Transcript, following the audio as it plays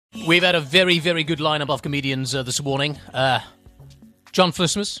We've had a very, very good lineup of comedians this morning. John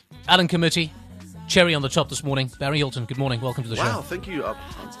Flismus, Alan Committee, Cherry on the top this morning. Barry Hilton, good morning. Welcome to the show. Wow, thank you.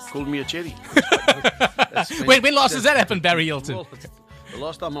 Called me a cherry. When last has that happened, Barry Hilton? Well, the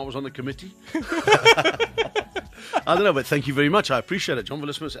last time I was on the committee. I don't know, but thank you very much. I appreciate it. John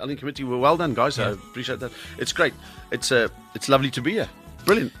Flismus, Alan Committee, well done, guys. Yeah. I appreciate that. It's great. It's lovely to be here.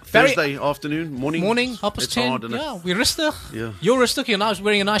 Brilliant. Barry, Thursday afternoon, morning. 10:30. Hard, yeah, we're rustig. Yeah. You're rustig. You're nice,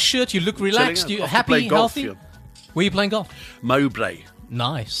 wearing a nice shirt. You look relaxed. You're happy, healthy. Yeah. Where are you playing golf? Mowbray.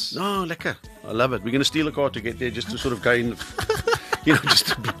 Nice. Oh, lekker. I love it. We're going to steal a car to get there just to sort of go in, just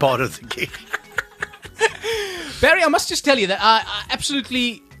to be part of the gig. Barry, I must just tell you that I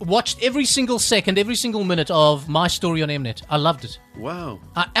absolutely watched every single second, every single minute of My Story on Mnet. I loved it. Wow.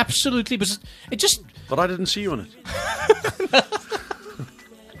 I absolutely, but it just... But I didn't see you on it.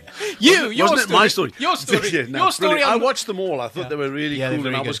 Wasn't it my story? Your story. Yeah, no, your story. I watched them all. I thought they were really cool,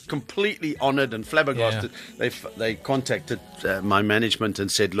 and I was good. completely honoured and flabbergasted. Yeah. They contacted my management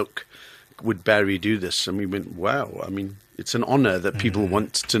and said, "Look, would Barry do this?" And we went, "Wow! I mean, it's an honour that people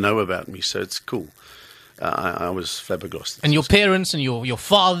want to know about me, so it's cool." I was flabbergasted. And your parents and your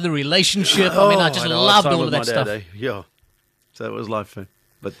father, the relationship. I just loved all of that stuff. Yeah, so it was life,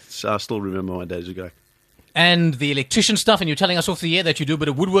 but I still remember my days ago. And the electrician stuff, and you're telling us off the air that you do a bit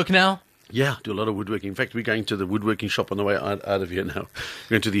of woodwork now? Yeah, do a lot of woodworking. In fact, we're going to the woodworking shop on the way out of here now.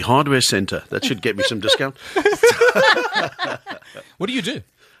 We're going to the hardware centre. That should get me some discount. What do you do?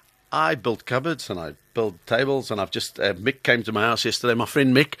 I build cupboards and I build tables, and I've just Mick came to my house yesterday. My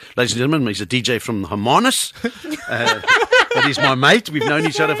friend Mick, ladies and gentlemen, he's a DJ from Hermanus, but he's my mate. We've known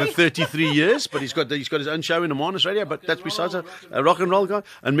each other for 33 years, but he's got his own show in Hermanus Radio. But that's besides a rock and roll guy.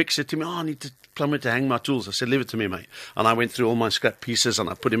 And Mick said to me, I need to plumber to hang my tools. I said, leave it to me, mate. And I went through all my scrap pieces and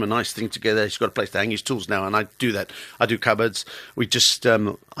I put him a nice thing together. He's got a place to hang his tools now, and I do that. I do cupboards. I just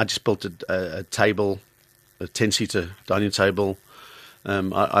built a table, a 10-seater dining table.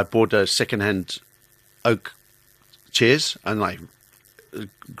 I bought a second-hand oak chairs, and I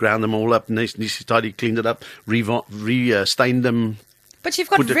ground them all up, nicely tidy, cleaned it up, stained them. But you've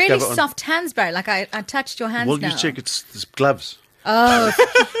got really soft hands, Barry. Like I touched your hands now. Well, you check, it's gloves. Oh.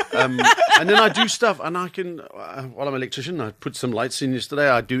 And then I do stuff, and I can, while I'm an electrician, I put some lights in yesterday.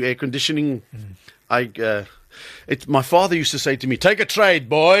 I do air conditioning. My father used to say to me, "Take a trade,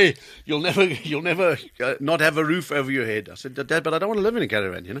 boy. You'll never not have a roof over your head." I said, "Dad, but I don't want to live in a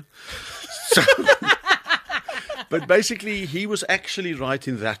caravan, So, but basically, he was actually right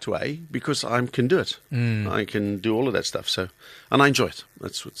in that way, because I can do it. I can do all of that stuff. So, and I enjoy it.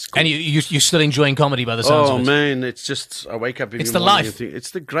 That's what's cool. And you're still enjoying comedy by the sounds of it. Oh man, it's just I wake up every It's the morning life. and think,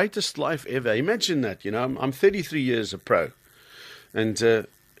 it's the greatest life ever. Imagine that. I'm 33 years a pro, and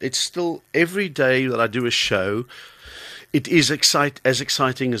it's still every day that I do a show. It is as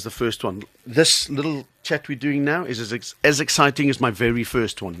exciting as the first one. This little chat we're doing now is as exciting as my very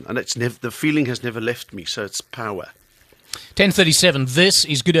first one, and the feeling has never left me. So it's power. 10:37. This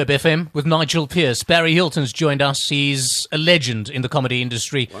is Good Hope FM with Nigel Pierce. Barry Hilton's joined us. He's a legend in the comedy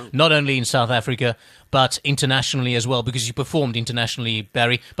industry, not only in South Africa but internationally as well, because you performed internationally,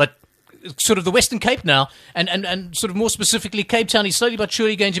 Barry. But sort of the Western Cape now, and sort of more specifically Cape Town is slowly but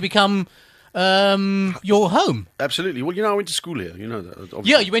surely going to become your home. Absolutely. Well, I went to school here. You know that.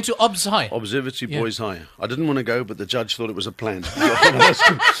 Yeah, you went to Obs High. Observatory Boys High. I didn't want to go, but the judge thought it was a plan. What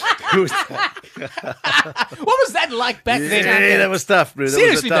was that like back then? Yeah, that was tough, bro. Seriously,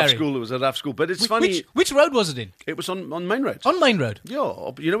 that was a tough Barry? school. It was a rough school, but it's funny. Which road was it in? It was on Main Road. On Main Road. Yeah,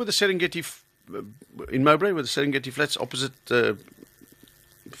 where the Serengeti in Mowbray, where the Serengeti flats opposite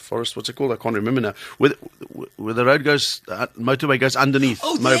Forest. What's it called? I can't remember now. Where the road goes, motorway goes underneath.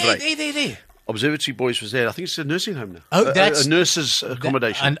 Oh, Mowbray. there. Observatory Boys was there. I think it's a nursing home now. Oh, that's a nurse's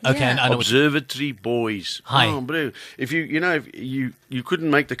accommodation. I know. Observatory Boys. Hi. Oh, bro. If you couldn't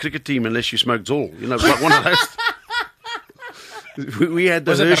make the cricket team unless you smoked Zoll. Like one of those. We had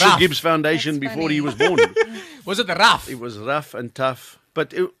the Herschel Gibbs Foundation before he was born. Was it the rough? It was rough and tough.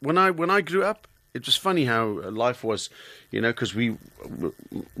 But when I grew up, it was funny how life was, because we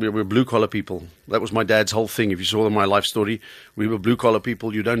were blue-collar people. That was my dad's whole thing. If you saw my life story, we were blue-collar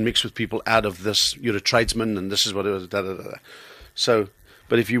people. You don't mix with people out of this. You're a tradesman, and this is what it was. So,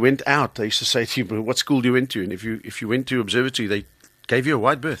 but if you went out, they used to say to you, "What school do you went to?" And if you went to Observatory, they gave you a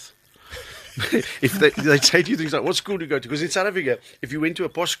wide berth. If they'd say to you things like, "What school do you go to?" Because in South Africa, if you went to a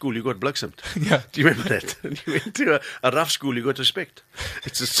posh school, you got bliksemt. Yeah. Do you remember that? And you went to a rough school, you got respect.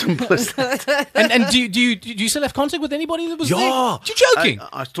 It's as simple as that. And do you still have contact with anybody that was there? You're joking.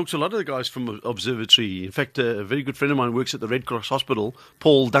 I talked to a lot of the guys from Observatory. In fact, a very good friend of mine works at the Red Cross Hospital,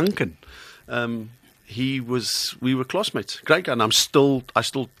 Paul Duncan. we were classmates. Great guy, and I still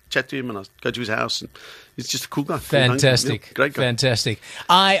chat to him, and I go to his house, and he's just a cool guy. Fantastic. Yeah, great guy. Fantastic.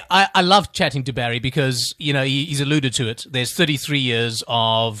 I love chatting to Barry because, he's alluded to it. There's 33 years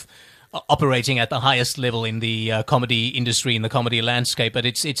of operating at the highest level in the comedy industry, in the comedy landscape, but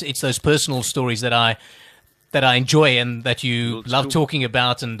it's those personal stories that I enjoy and that you love talking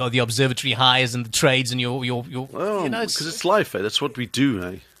about, and the observatory highs and the trades and your because it's life, eh? That's what we do,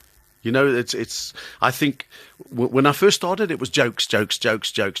 eh? It's. I think when I first started, it was jokes,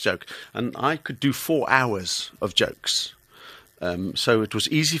 and I could do 4 hours of jokes. So it was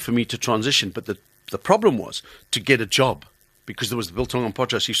easy for me to transition. But the problem was to get a job, because there was the Biltong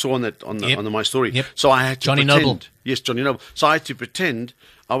podcast you saw on the My Story. Yep. So I had to Johnny pretend. Noble. Yes, Johnny Noble. So I had to pretend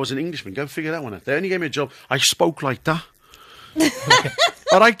I was an Englishman. Go figure that one out. They only gave me a job. I spoke like that.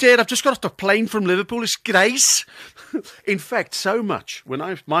 All right, Dad, I've just got off the plane from Liverpool. It's Grace. In fact, so much. When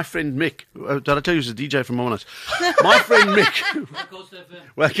my friend Mick, did I tell you he was a DJ from Monash? My friend Mick.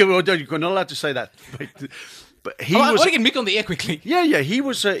 Well, you're not allowed to say that. But he was. I want to get Mick on the air quickly. Yeah. He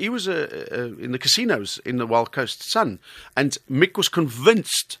was in the casinos in the Wild Coast Sun, and Mick was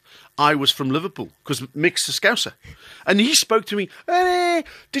convinced I was from Liverpool because Mick's a Scouser, and he spoke to me. Hey,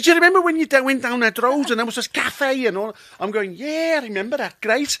 did you remember when you went down that road and there was this cafe and all? I'm going, yeah, I remember that.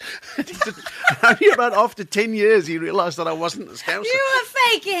 Great. Only about after 10 years, he realised that I wasn't a Scouser. You were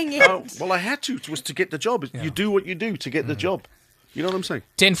faking it. Well, I had to. It was to get the job. Yeah. You do what you do to get the job. You know what I'm saying?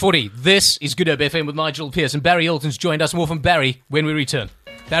 10:40. This is Good Hope FM with Nigel Pierce, and Barry Hilton's joined us. More from Barry when we return.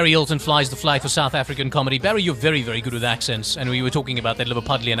 Barry Hilton flies the flag for South African comedy. Barry, you're very, very good with accents, and we were talking about that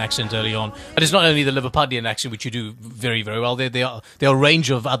Liverpudlian accent early on. But it's not only the Liverpudlian accent, which you do very, very well. There are a range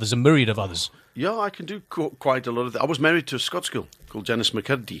of others, a myriad of others. Yeah, I can do quite a lot of that. I was married to a Scots girl called Janice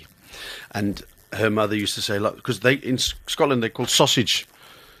McCurdy, and her mother used to say, because in Scotland they're called sausage.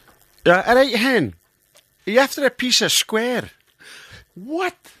 Yeah, all right, hen. Are you after a piece of square?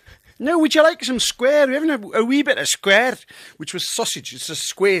 What? No, would you like some square? We're having a wee bit of square, which was sausage. It's a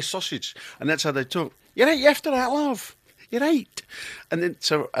square sausage. And that's how they talk. You're right, you're after that, love. You're right. And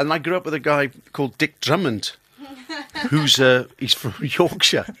I grew up with a guy called Dick Drummond, he's from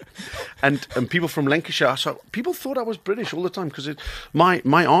Yorkshire. And people from Lancashire. So people thought I was British all the time because my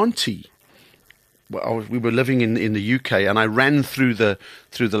auntie, we were living in the UK, and I ran through the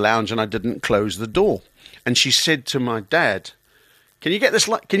lounge and I didn't close the door. And she said to my dad, Can you get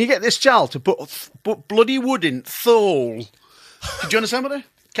this child to put bloody wood in Thole? Did you understand what I?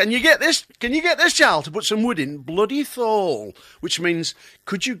 Can you get this child to put some wood in bloody Thole? Which means,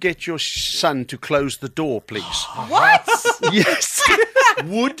 could you get your son to close the door, please? What? Yes.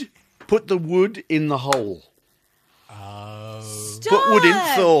 Wood. Put the wood in the hole. Stop. Put wood in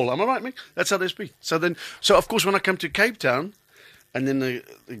Thole. Am I right, Mick? That's how they speak. So of course, when I come to Cape Town. And then the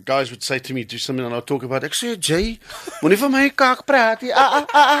guys would say to me, do something, and I'd talk about, ek sê, Jay, moenie vir my kak praat nie.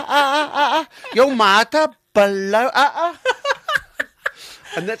 Jou mata below.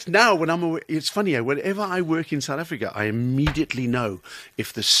 And that's now when it's funny, whenever I work in South Africa, I immediately know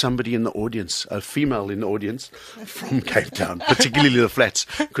if there's somebody in the audience, a female in the audience from Cape Town, particularly the flats.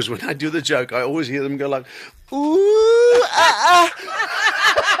 Because when I do the joke, I always hear them go like, ooh,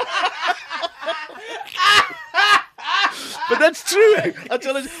 But that's true. I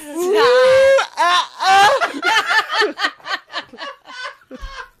tell her,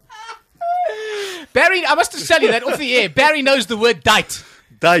 Barry, I must just tell you that off the air. Barry knows the word date.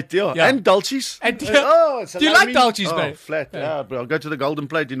 Date, yeah. And dulces. Do you like dulces, Barry? Flat. Yeah, but I'll go to the Golden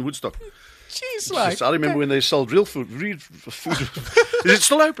Plate in Woodstock. Jeez, I remember when they sold real food. Is it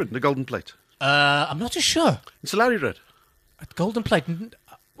still open, the Golden Plate? I'm not too sure. It's a Larry Road. At Golden Plate.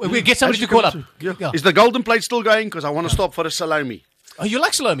 We'll get somebody to call up. Yeah. Is the Golden Plate still going? Because I want to stop for a salami. Oh, you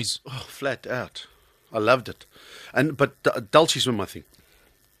like salomis? Oh, flat out. I loved it. But dulces were my thing.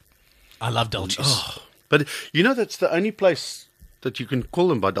 I love dulces. Oh. But that's the only place that you can call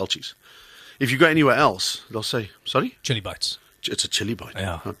them by dulces. If you go anywhere else, they'll say, sorry? Chili bites. It's a chili bite.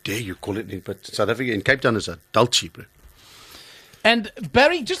 Yeah. How dare you call it? But South Africa, in Cape Town, is a dulce, bro. And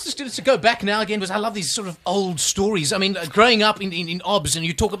Barry, just to go back now again, because I love these sort of old stories. I mean, growing up in OBS, and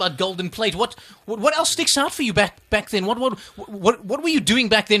you talk about Golden Plate. What else sticks out for you back then? What were you doing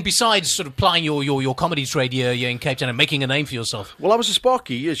back then besides sort of plying your comedy trade here in Cape Town and making a name for yourself? Well, I was a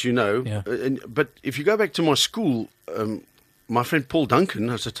sparky, as you know. Yeah. But if you go back to my school, my friend Paul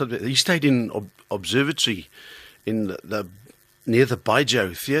Duncan, as I told you, he stayed in observatory in the near the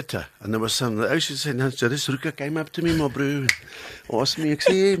Baijo Theatre, and there was some. The ocean said, "No, so this Ruka came up to me, my bro, asked me, ek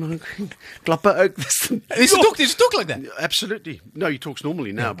sê, klapper ook." Does he talk like that? Absolutely. No, he talks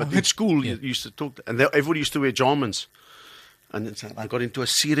normally now, but in school he used to talk, and everybody used to wear Jarmans. And then I got into a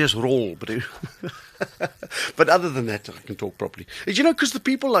serious role, but but other than that, I can talk properly. Because the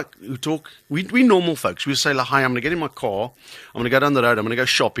people who talk, we normal folks, we say, hi, I'm going to get in my car, I'm going to go down the road, I'm going to go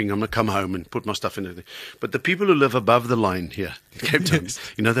shopping, I'm going to come home and put my stuff in there. But the people who live above the line here in Cape Town,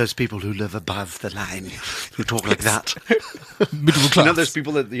 those people who live above the line, who talk like that. Middle class. Those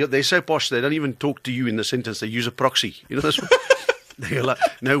people that they're so posh, they don't even talk to you in the sentence, they use a proxy. This one? They're like,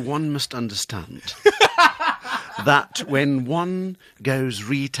 no, one must understand that when one goes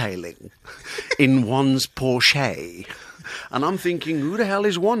retailing in one's Porsche, and I'm thinking, who the hell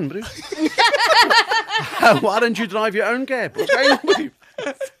is one, bro? Why don't you drive your own cab? What's going on with you?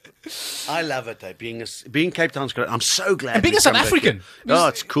 I love it, being Cape Town's great. I'm so glad. And being a South African. Oh,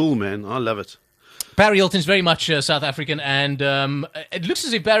 it's cool, man. I love it. Barry Hilton's very much South African, and it looks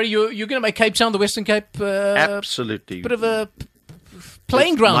as if, Barry, you're going to make Cape Town, the Western Cape, absolutely bit of a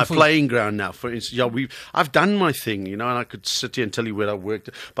playing ground. My playing ground now. For instance, I've done my thing, and I could sit here and tell you where I worked,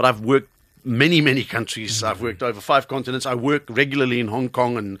 but I've worked many, many countries. I've worked over 5 continents. I work regularly in Hong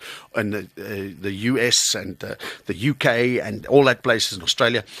Kong and the US and the UK and all that places in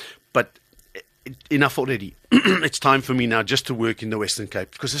Australia. But enough already. It's time for me now just to work in the Western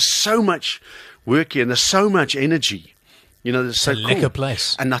Cape, because there's so much work here and there's so much energy. It's so a cool. lekker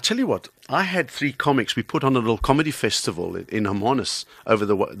place. And I tell you what, I had 3 comics. We put on a little comedy festival in Hermanus over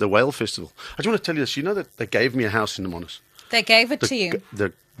the Whale Festival. I just want to tell you this. You know that they gave me a house in Hermanus? They gave it to you.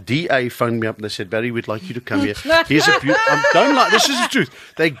 The DA phoned me up and they said, Barry, we'd like you to come here. Here's a don't lie. This is the truth.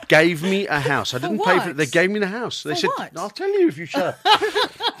 They gave me a house. I didn't pay for it. They gave me the house. They said, what? I'll tell you if you shut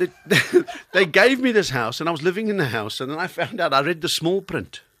up. They gave me this house, and I was living in the house, and then I found out, I read the small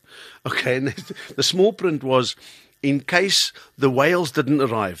print. Okay, and the small print was, in case the whales didn't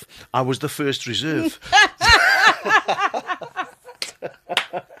arrive, I was the first reserve.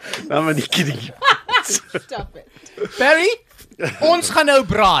 I'm only kidding you. Stop it. Barry, ons gaan nou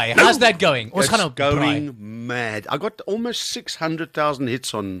braai. How's that going? Ons gaan nou It's going mad. I got almost 600,000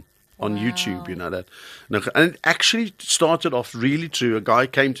 hits on YouTube, that. And it actually started off really true. A guy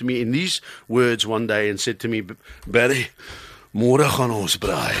came to me in these words one day and said to me, Barry, môre gaan ons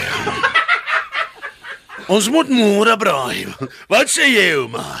braai. Ons moet môre braai. Wat sê jy,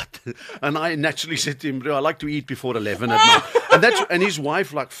 maat? And I naturally said to him, bro, I like to eat before 11 at night. And his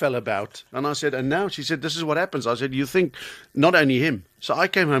wife fell about. And I said, and now she said, this is what happens. I said, you think not only him. So I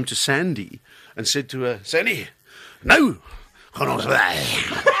came home to Sandy and said to her, Sandy, nou gaan ons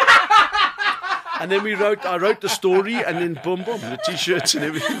braai. And then I wrote the story, and then boom, the T-shirts and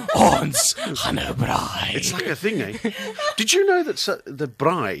everything. Ons gaan nou braai. It's like a thing, eh? Did you know that the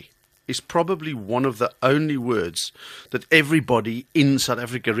braai is probably one of the only words that everybody in South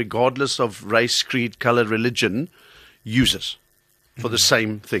Africa, regardless of race, creed, colour, religion, uses for the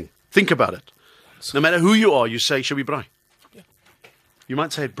same thing? Think about it. No matter who you are, you say, shall we braai? Yeah. You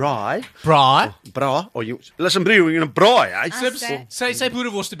might say braai. Braai. Bra. Or you listen, bro, we're going to braai. Eh? Say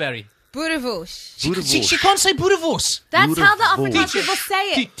boerewors to Barry. Boerewors. She can't say boerewors. That's how the Boerewors. Afrikaans people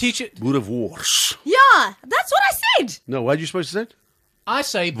say it. Teach it. Boerewors. Yeah, that's what I said. No, what are you supposed to say? I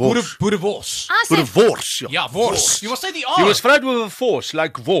say Wors. boerewors. I said Boerewors. Yeah, wors. You must say the R. You must write with a force,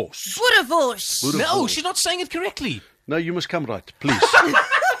 like wors. boerewors. No, she's not saying it correctly. No, you must come right, please.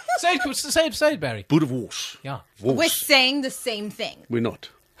 Say it, Barry. Boerewors. Yeah. We're Wors. saying the same thing. We're not.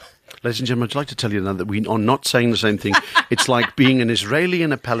 Ladies and gentlemen, I'd like to tell you now that we are not saying the same thing. It's like being an Israeli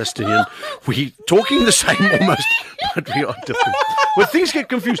and a Palestinian. We're talking the same almost, but we are different. Well, things get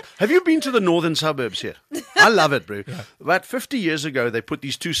confused. Have you been to the northern suburbs here? I love it, bro. Yeah. About 50 years ago, they put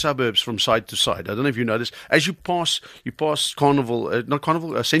these 2 suburbs from side to side. I don't know if you noticed. As you pass Carnival,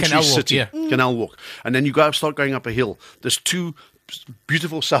 Century Canal Walk, City, yeah. Canal Walk, and then you start going up a hill. There's 2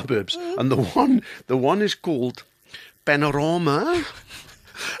 beautiful suburbs, and the one is called Panorama.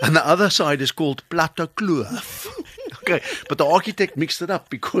 And the other side is called Platte Kloof. Okay, but the architect mixed it up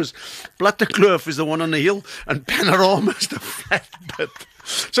because Platte Kloof is the one on the hill and Panorama is the flat bit.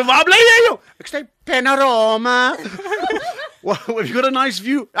 So waar bly jy jou? Ek sê Panorama. Well, have you got a nice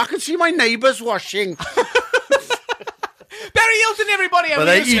view? I can see my neighbours washing. Barry Hilton, everybody. But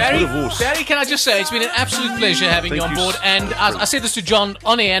they eat Barry. boerewors. Barry, can I just say, it's been an absolute pleasure having you on board. And I said this to John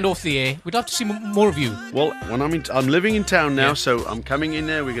on air and off the air. We'd love to see more of you. Well, when I'm living in town now, so I'm coming in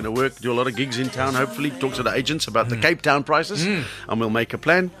there. We're going to do a lot of gigs in town, hopefully. Talk to the agents about the Cape Town prices. And we'll make a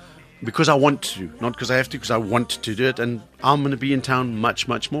plan because I want to. Not because I have to, because I want to do it. And I'm going to be in town much,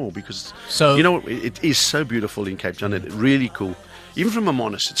 much more because, it is so beautiful in Cape Town. It's really cool. Even from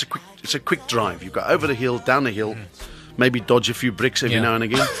Hermanus, it's a quick drive. You go over the hill, down the hill. Maybe dodge a few bricks every now and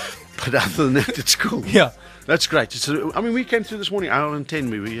again. But other than that, it's cool. Yeah. That's great. We came through this morning, hour and 10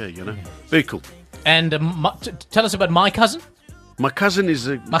 we were here, Very cool. And tell us about my cousin. My cousin is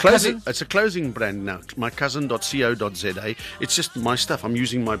a My clothing. Cousin? It's a clothing brand now. mycousin.co.za. It's just my stuff. I'm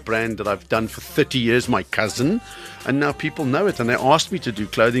using my brand that I've done for 30 years. My cousin, and now people know it. And they asked me to do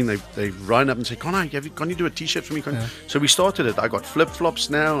clothing. They run up and say, "Can you do a T-shirt for me?" So we started it. I got flip flops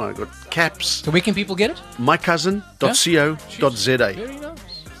now. I got caps. So where can people get it? mycousin.co.za. Very nice.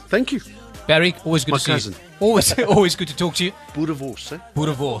 Thank you. Barry, always good My to see cousin. you. Always good to talk to you. Boerewors, eh?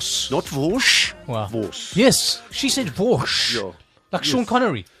 Boerewors. Not Wors. Wow. Wors. Yes, she said Vorsh. Yeah. Like Sean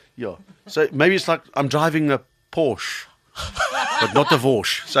Connery. Yeah. So maybe it's like I'm driving a Porsche, but not a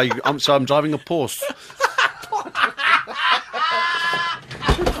Porsche. So I'm driving a Porsche.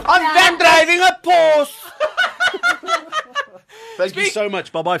 I'm driving a Porsche. Thank you so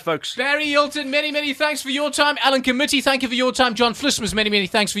much. Bye-bye, folks. Barry Hilton, many, many thanks for your time. Alan Committee, thank you for your time. John Flismas, many, many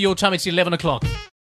thanks for your time. It's 11 o'clock.